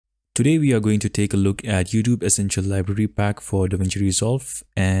Today we are going to take a look at YouTube Essential Library Pack for DaVinci Resolve,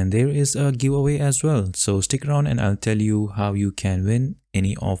 and there is a giveaway as well. So stick around and I'll tell you how you can win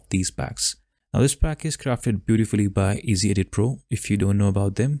any of these packs. Now this pack is crafted beautifully by Easy Edit Pro. If you don't know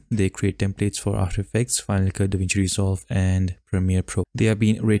about them, they create templates for After Effects, Final Cut, DaVinci Resolve and Premiere Pro. They have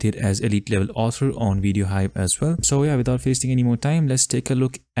been rated as elite level author on Video Hype as well. So yeah, without wasting any more time, let's take a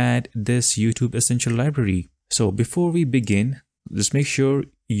look at this YouTube Essential Library. So before we begin, just make sure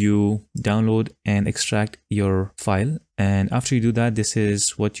you download and extract your file, and after you do that, this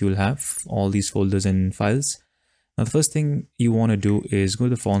is what you'll have, all these folders and files. Now the first thing you want to do is go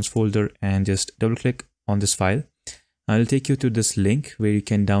to the fonts folder and just double click on this file. I'll take you to this link where you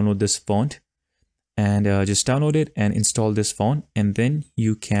can download this font, and just download it and install this font, and then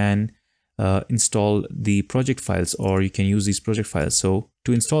you can install the project files, or you can use these project files. So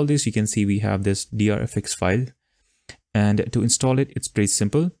to install this, you can see we have this DRFX file. And to install it, it's pretty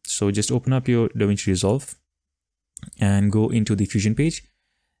simple. So just open up your DaVinci Resolve and go into the Fusion page.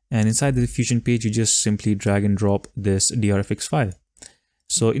 And inside the Fusion page, you just simply drag and drop this DRFX file.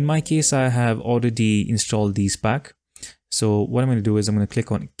 So in my case, I have already installed these pack. So what I'm going to do is I'm going to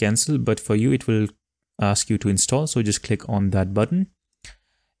click on cancel, but for you, it will ask you to install. So just click on that button.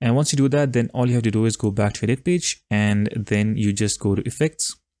 And once you do that, then all you have to do is go back to edit page, and then you just go to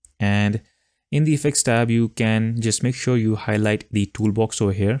effects, and in the effects tab, you can just make sure you highlight the toolbox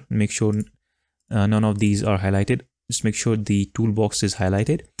over here. Make sure none of these are highlighted. Just make sure the toolbox is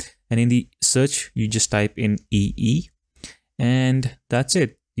highlighted. And in the search, you just type in EE. And that's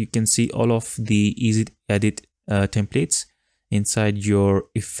it. You can see all of the easy edit templates inside your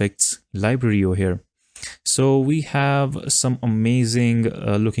effects library over here. So we have some amazing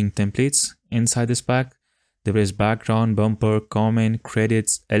looking templates inside this pack. There is background, bumper, comment,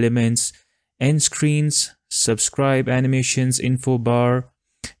 credits, elements, end screens, subscribe animations, Infobar,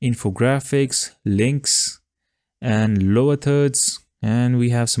 infographics, links, and lower thirds. And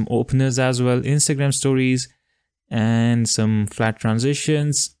we have some openers as well, Instagram stories, and some flat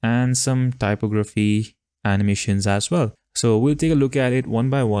transitions, and some typography animations as well. So we'll take a look at it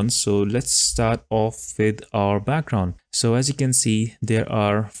one by one. So let's start off with our background. So as you can see, there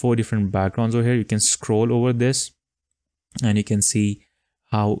are 4 different backgrounds over here. You can scroll over this and you can see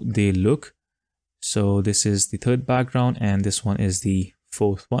how they look. So this is the 3rd background, and this one is the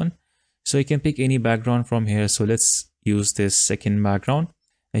 4th one. So you can pick any background from here. So let's use this 2nd background.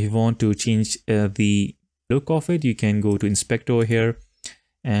 If you want to change the look of it, you can go to inspect over here,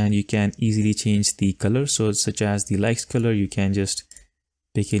 and you can easily change the color. So such as the likes color, you can just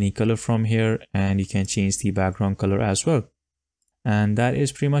pick any color from here, and you can change the background color as well. And that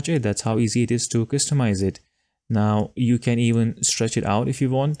is pretty much it. That's how easy it is to customize it. Now you can even stretch it out if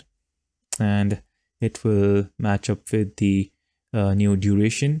you want, and it will match up with the new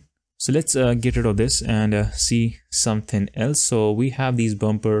duration. So let's get rid of this and see something else. So we have these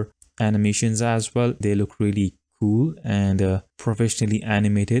bumper animations as well. They look really cool and professionally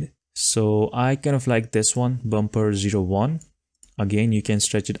animated. So I kind of like this one, bumper 01. Again, you can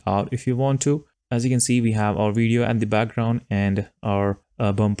stretch it out if you want to. As you can see, we have our video at the background and our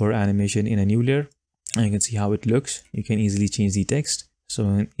bumper animation in a new layer. And you can see how it looks. You can easily change the text.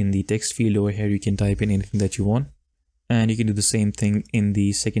 So in the text field over here, you can type in anything that you want, and you can do the same thing in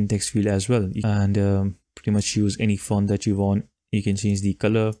the 2nd text field as well, and pretty much use any font that you want. You can change the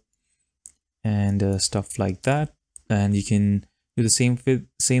color and stuff like that, and you can do the same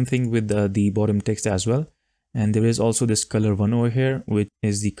thing with the bottom text as well. And there is also this color one over here, which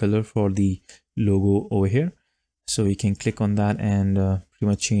is the color for the logo over here. So you can click on that and pretty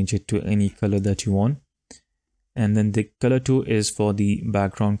much change it to any color that you want. And then the color 2 is for the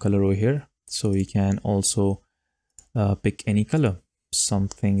background color over here. So you can also pick any color,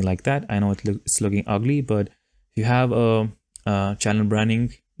 something like that. I know it's looking ugly, but if you have a channel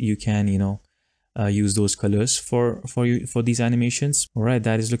branding, you can, use those colors for these animations. All right,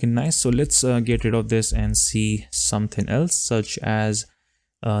 that is looking nice. So let's get rid of this and see something else, such as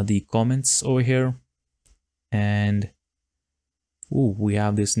the comments over here. And ooh, we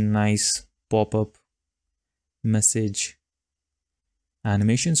have this nice pop-up message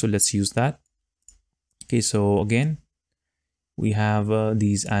animation. So let's use that. Okay, so again, we have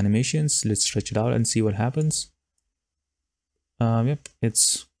these animations. Let's stretch it out and see what happens. Yep,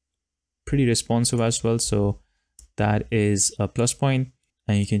 it's pretty responsive as well. So that is a plus point.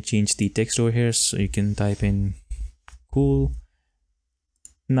 And you can change the text over here. So you can type in cool.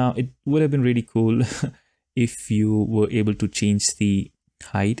 Now it would have been really cool if you were able to change the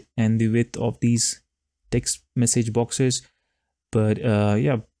height and the width of these text message boxes, but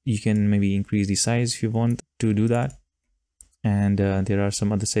yeah, you can maybe increase the size if you want to do that. and there are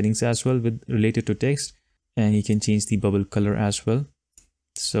some other settings as well with related to text, and you can change the bubble color as well.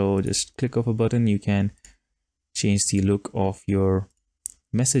 So just click of a button, you can change the look of your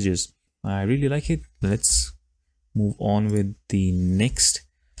messages. I really like it. Let's move on with the next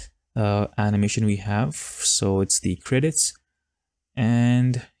animation we have. So it's the credits,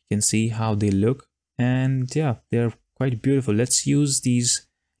 and you can see how they look, and yeah, they're quite beautiful. Let's use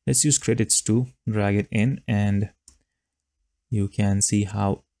credits to drag it in, and you can see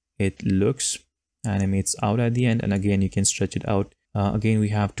how it looks, animates out at the end, and again you can stretch it out. Again, we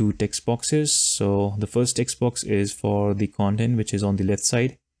have two text boxes. So the first text box is for the content, which is on the left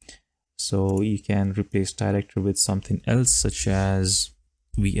side. So you can replace director with something else such as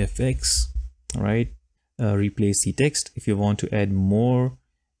VFX, right? Replace the text. If you want to add more,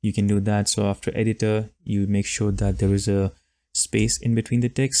 you can do that. So after editor, you make sure that there is a space in between the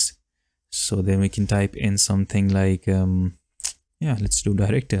text. So then we can type in something like, yeah, let's do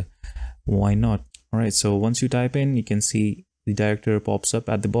director. Why not? All right. So once you type in, you can see the director pops up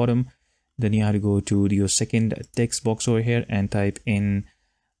at the bottom. Then you have to go to your second text box over here and type in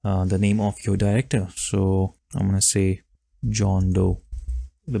the name of your director. So I'm gonna say John Doe,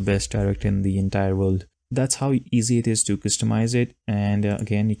 the best director in the entire world. That's how easy it is to customize it. And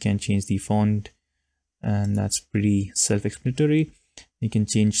again, you can change the font, and that's pretty self-explanatory. You can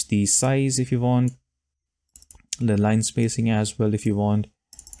change the size if you want, the line spacing as well if you want,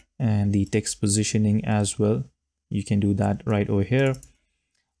 and the text positioning as well. You can do that right over here.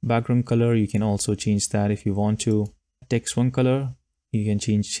 Background color, you can also change that if you want to. Text one color, you can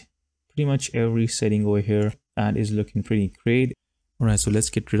change pretty much every setting over here. That is looking pretty great. All right, so let's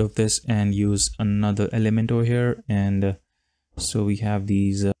get rid of this and use another element over here. And so we have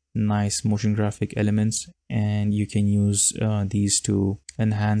these nice motion graphic elements, and you can use these to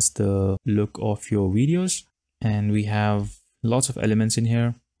enhance the look of your videos. And we have lots of elements in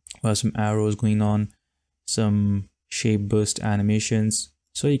here. We have some arrows going on, some shape burst animations.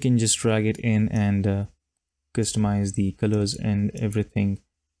 So you can just drag it in and customize the colors and everything.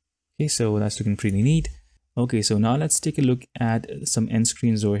 Okay, so that's looking pretty neat. Okay, so now let's take a look at some end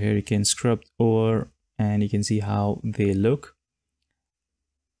screens over here. You can scrub over and you can see how they look.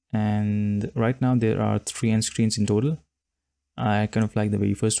 And right now there are 3 end screens in total. I kind of like the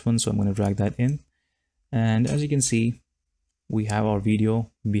very first one, so I'm going to drag that in. And as you can see, we have our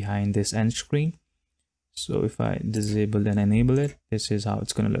video behind this end screen. So if I disable and enable it, this is how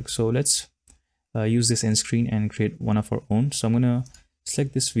it's going to look. So let's use this end screen and create one of our own. So I'm going to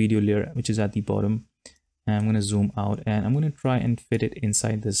select this video layer, which is at the bottom, and I'm going to zoom out, and I'm going to try and fit it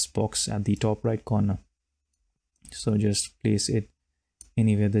inside this box at the top right corner. So just place it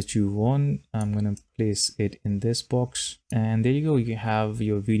anywhere that you want. I'm going to place it in this box, and there you go. You have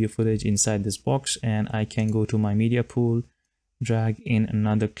your video footage inside this box, and I can go to my media pool, drag in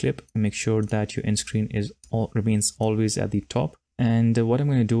another clip, and make sure that your end screen remains always at the top. And what I'm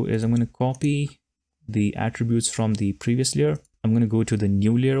going to do is I'm going to copy the attributes from the previous layer. I'm going to go to the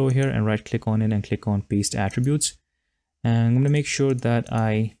new layer over here and right click on it and click on paste attributes. And I'm going to make sure that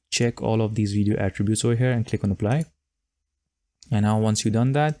I check all of these video attributes over here and click on apply. And now once you've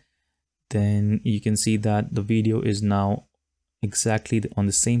done that, then you can see that the video is now exactly on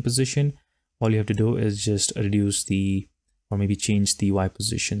the same position. All you have to do is just reduce or maybe change the Y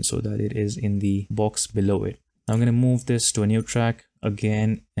position so that it is in the box below it. I'm going to move this to a new track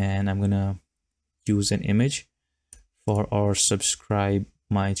again, and I'm going to use an image for our subscribe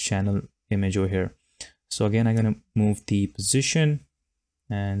my channel image over here. So again, I'm going to move the position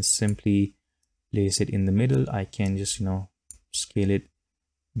and simply place it in the middle. I can just, scale it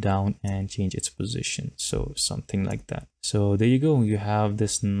down and change its position. So something like that. So there you go. You have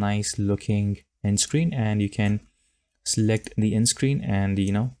this nice looking end screen, and you can select the end screen and,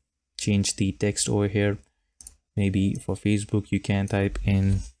 change the text over here. Maybe for Facebook, you can type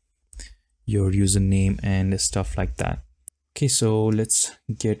in your username and stuff like that. Okay, so let's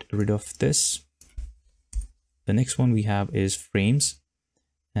get rid of this. The next one we have is frames,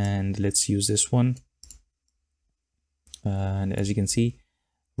 and let's use this one. And as you can see,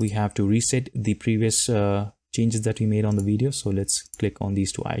 we have to reset the previous changes that we made on the video. So let's click on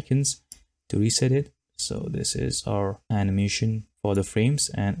these 2 icons to reset it. So this is our animation for the frames,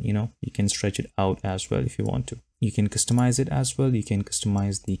 and you can stretch it out as well if you want to. You can customize it as well. You can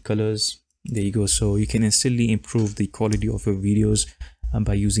customize the colors. There you go. So you can instantly improve the quality of your videos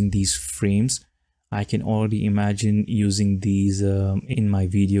by using these frames. I can already imagine using these in my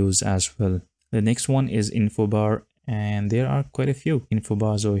videos as well. The next one is Infobar, and there are quite a few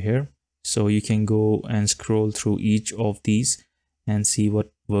Infobars over here. So you can go and scroll through each of these and see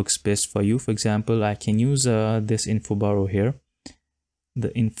what works best for you. For example, I can use this Infobar over here, the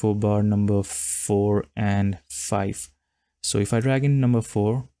Infobar number 4 and 5. So if I drag in number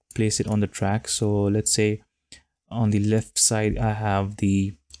 4, place it on the track. So let's say on the left side I have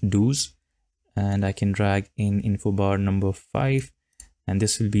the do's, and I can drag in Infobar number 5, and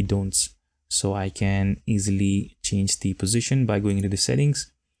this will be don'ts. So I can easily change the position by going into the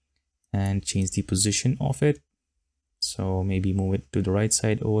settings and change the position of it. So maybe move it to the right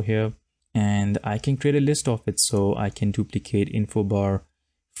side over here, and I can create a list of it. So I can duplicate Infobar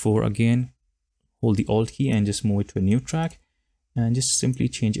 4 again, hold the Alt key and just move it to a new track and just simply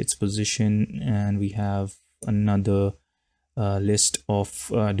change its position, and we have another list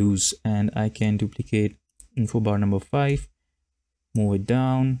of do's. And I can duplicate Infobar number 5, move it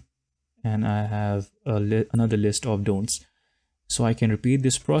down, and I have another list of don'ts. So I can repeat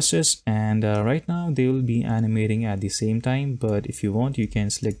this process, and right now they will be animating at the same time, but if you want, you can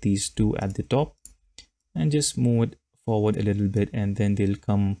select these two at the top and just move it forward a little bit, and then they'll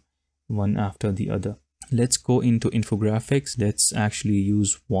come one after the other. Let's go into infographics. Let's actually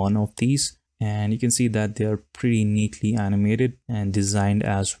use one of these, and you can see that they are pretty neatly animated and designed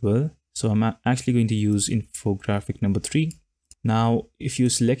as well. So I'm actually going to use infographic number 3. Now, if you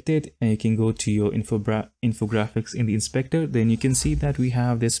select it and you can go to your infographics in the inspector, then you can see that we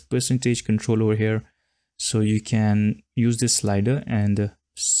have this percentage control over here. So you can use this slider and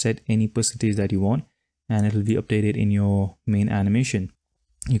set any percentage that you want, and it will be updated in your main animation.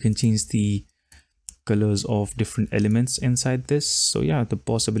 You can change the colors of different elements inside this. So yeah, the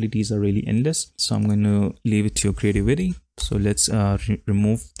possibilities are really endless. So I'm going to leave it to your creativity. So let's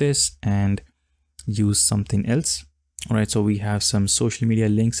remove this and use something else. All right, so we have some social media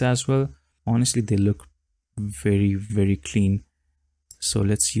links as well. Honestly, they look very, very clean. So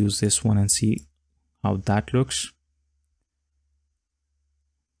let's use this one and see how that looks.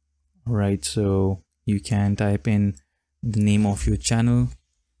 All right, so you can type in the name of your channel.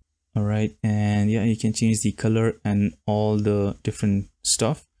 All right, and yeah, you can change the color and all the different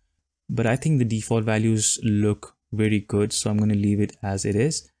stuff. But I think the default values look very good, so I'm going to leave it as it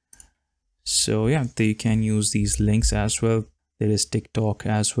is. So yeah, you can use these links as well. There is TikTok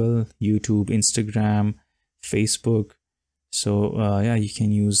as well, YouTube, Instagram, Facebook. So yeah, you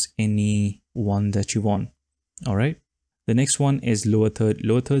can use any one that you want. All right. The next one is lower third.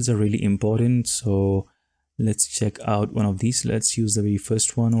 Lower thirds are really important. So let's check out one of these. Let's use the very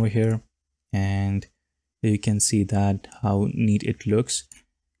first one over here. And you can see that how neat it looks.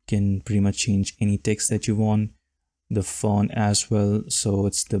 You can pretty much change any text that you want. The font as well. So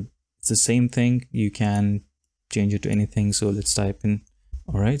it's the same thing. You can change it to anything. So let's type in.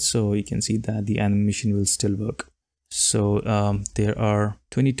 All right, so you can see that the animation will still work. So there are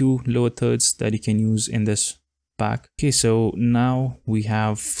 22 lower thirds that you can use in this pack. Okay, so now we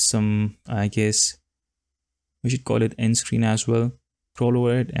have some, I guess we should call it end screen as well. Scroll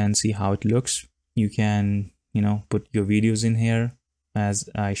over it and see how it looks. You can, put your videos in here. As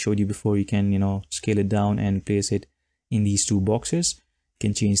I showed you before, you can, scale it down and place it in these two boxes. You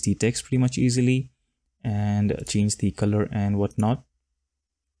can change the text pretty much easily and change the color and whatnot.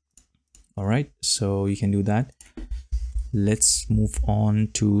 All right, so you can do that. Let's move on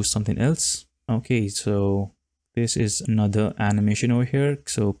to something else. Okay, so this is another animation over here.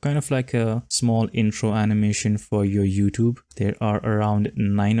 So kind of like a small intro animation for your YouTube. There are around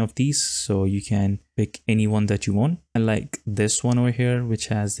 9 of these, so you can pick any one that you want. I like this one over here, which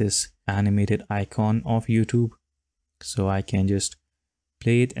has this animated icon of YouTube. So I can just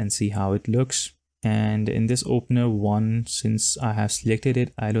play it and see how it looks. And in this opener one, since I have selected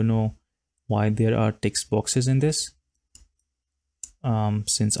it, I don't know why there are text boxes in this.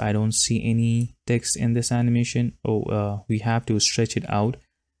 Since I don't see any text in this animation. We have to stretch it out,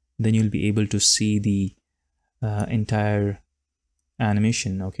 then you'll be able to see the entire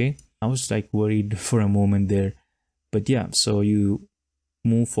animation. Okay, I was like worried for a moment there, but yeah, so you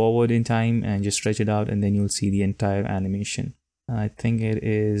move forward in time and just stretch it out, and then you'll see the entire animation. I think it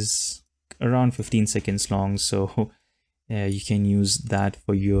is around 15 seconds long, so you can use that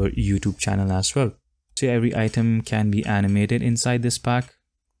for your YouTube channel as well. So every item can be animated inside this pack.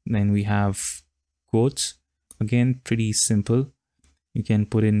 Then we have quotes. Again, pretty simple. You can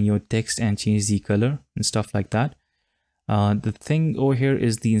put in your text and change the color and stuff like that. The thing over here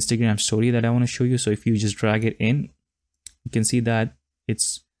is the Instagram story that I want to show you. So if you just drag it in, you can see that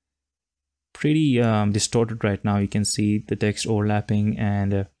it's pretty distorted right now. You can see the text overlapping,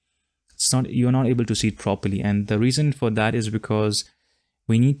 and you're not able to see it properly. And the reason for that is because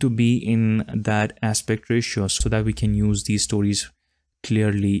we need to be in that aspect ratio so that we can use these stories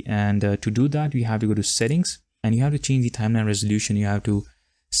clearly. And to do that, we have to go to settings, and you have to change the timeline resolution. You have to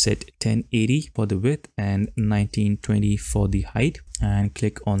set 1080 for the width and 1920 for the height, and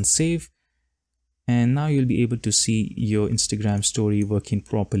click on save. And now you'll be able to see your Instagram story working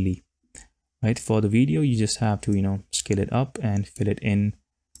properly. Right, for the video you just have to scale it up and fill it in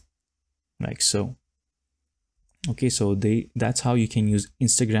like so. Okay, so that's how you can use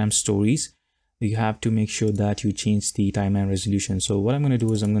Instagram stories. You have to make sure that you change the timeline resolution. So what I'm going to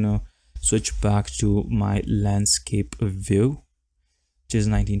do is I'm going to switch back to my landscape view, which is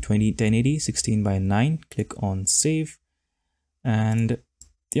 1920 1080 16 by 9. Click on save, and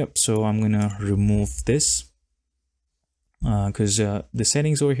yep, so I'm going to remove this because the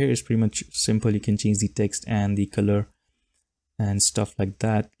settings over here is pretty much simple. You can change the text and the color and stuff like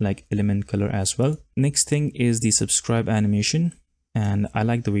that, like element color as well. Next thing is the subscribe animation, and I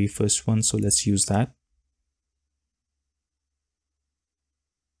like the very first one, so let's use that.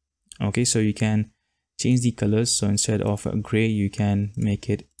 Okay, so you can change the colors. So instead of gray, you can make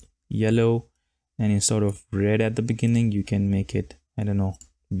it yellow, and instead of red at the beginning, you can make it, I don't know,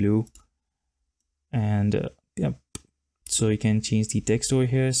 blue. And yeah, so you can change the text over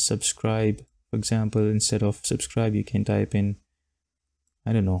here. Subscribe, for example, instead of subscribe, you can type in,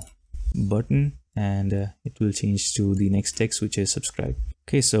 I don't know, button, and it will change to the next text, which is subscribe.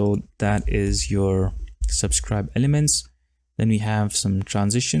 Okay, so that is your subscribe elements. Then we have some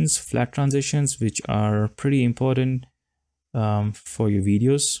transitions, flat transitions, which are pretty important for your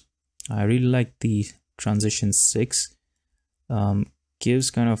videos. I really like the transition 6.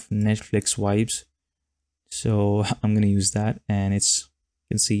 Gives kind of Netflix vibes, so I'm going to use that, and you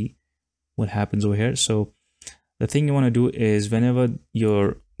can see what happens over here. So the thing you want to do is whenever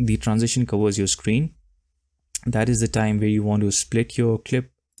the transition covers your screen, that is the time where you want to split your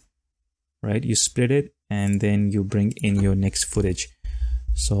clip, right? You split it and then you bring in your next footage.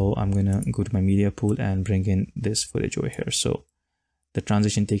 So I'm gonna go to my media pool and bring in this footage over here. So the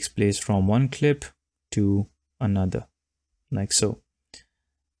transition takes place from one clip to another, like so.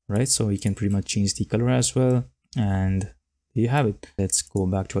 Right, so you can pretty much change the color as well, and there you have it. Let's go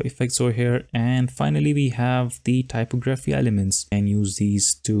back to our effects over here, and finally we have the typography elements, and use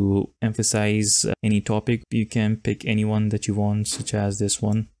these to emphasize any topic. You can pick any one that you want, such as this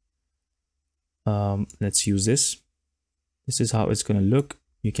one. Let's use this. This is how it's going to look.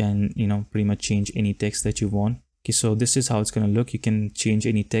 You can pretty much change any text that you want. Okay, so this is how it's going to look. You can change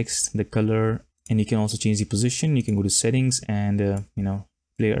any text, the color, and you can also change the position. You can go to settings and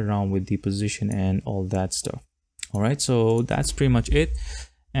play around with the position and all that stuff. All right, so that's pretty much it.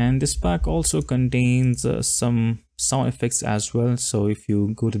 And this pack also contains some sound effects as well. So if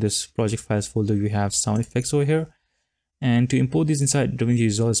you go to this project files folder, you have sound effects over here. And to import these inside DaVinci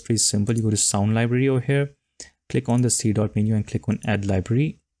Resolve is pretty simple. You go to sound library over here, click on the 3-dot menu and click on add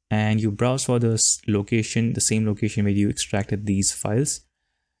library, and you browse for the location, the same location where you extracted these files.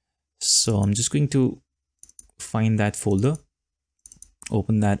 So I'm just going to find that folder,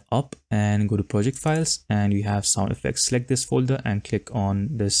 open that up and go to project files, and you have sound effects. Select this folder and click on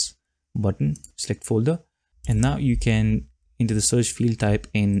this button, select folder, and now you can, into the search field, type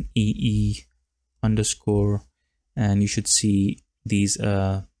in EE_, and you should see these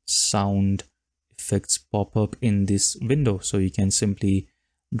sound effects pop up in this window. So you can simply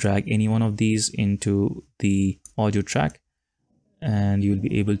drag any one of these into the audio track and you'll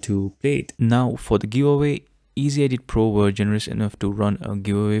be able to play it. Now for the giveaway, Easy Edit Pro were generous enough to run a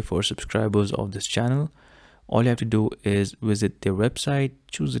giveaway for subscribers of this channel. All you have to do is visit their website,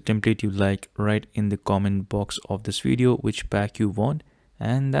 choose the template you like, write in the comment box of this video which pack you want,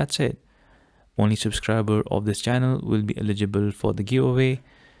 and that's it. Only subscriber of this channel will be eligible for the giveaway.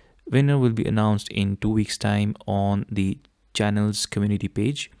 Winner will be announced in 2 weeks time on the channel's community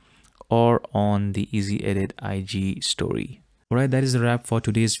page or on the Easy Edit IG story. Alright, that is the wrap for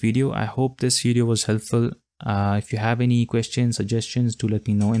today's video. I hope this video was helpful. If you have any questions, suggestions, do let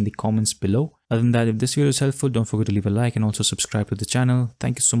me know in the comments below. Other than that, if this video is helpful, don't forget to leave a like and also subscribe to the channel.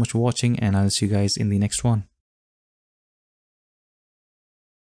 Thank you so much for watching, and I'll see you guys in the next one.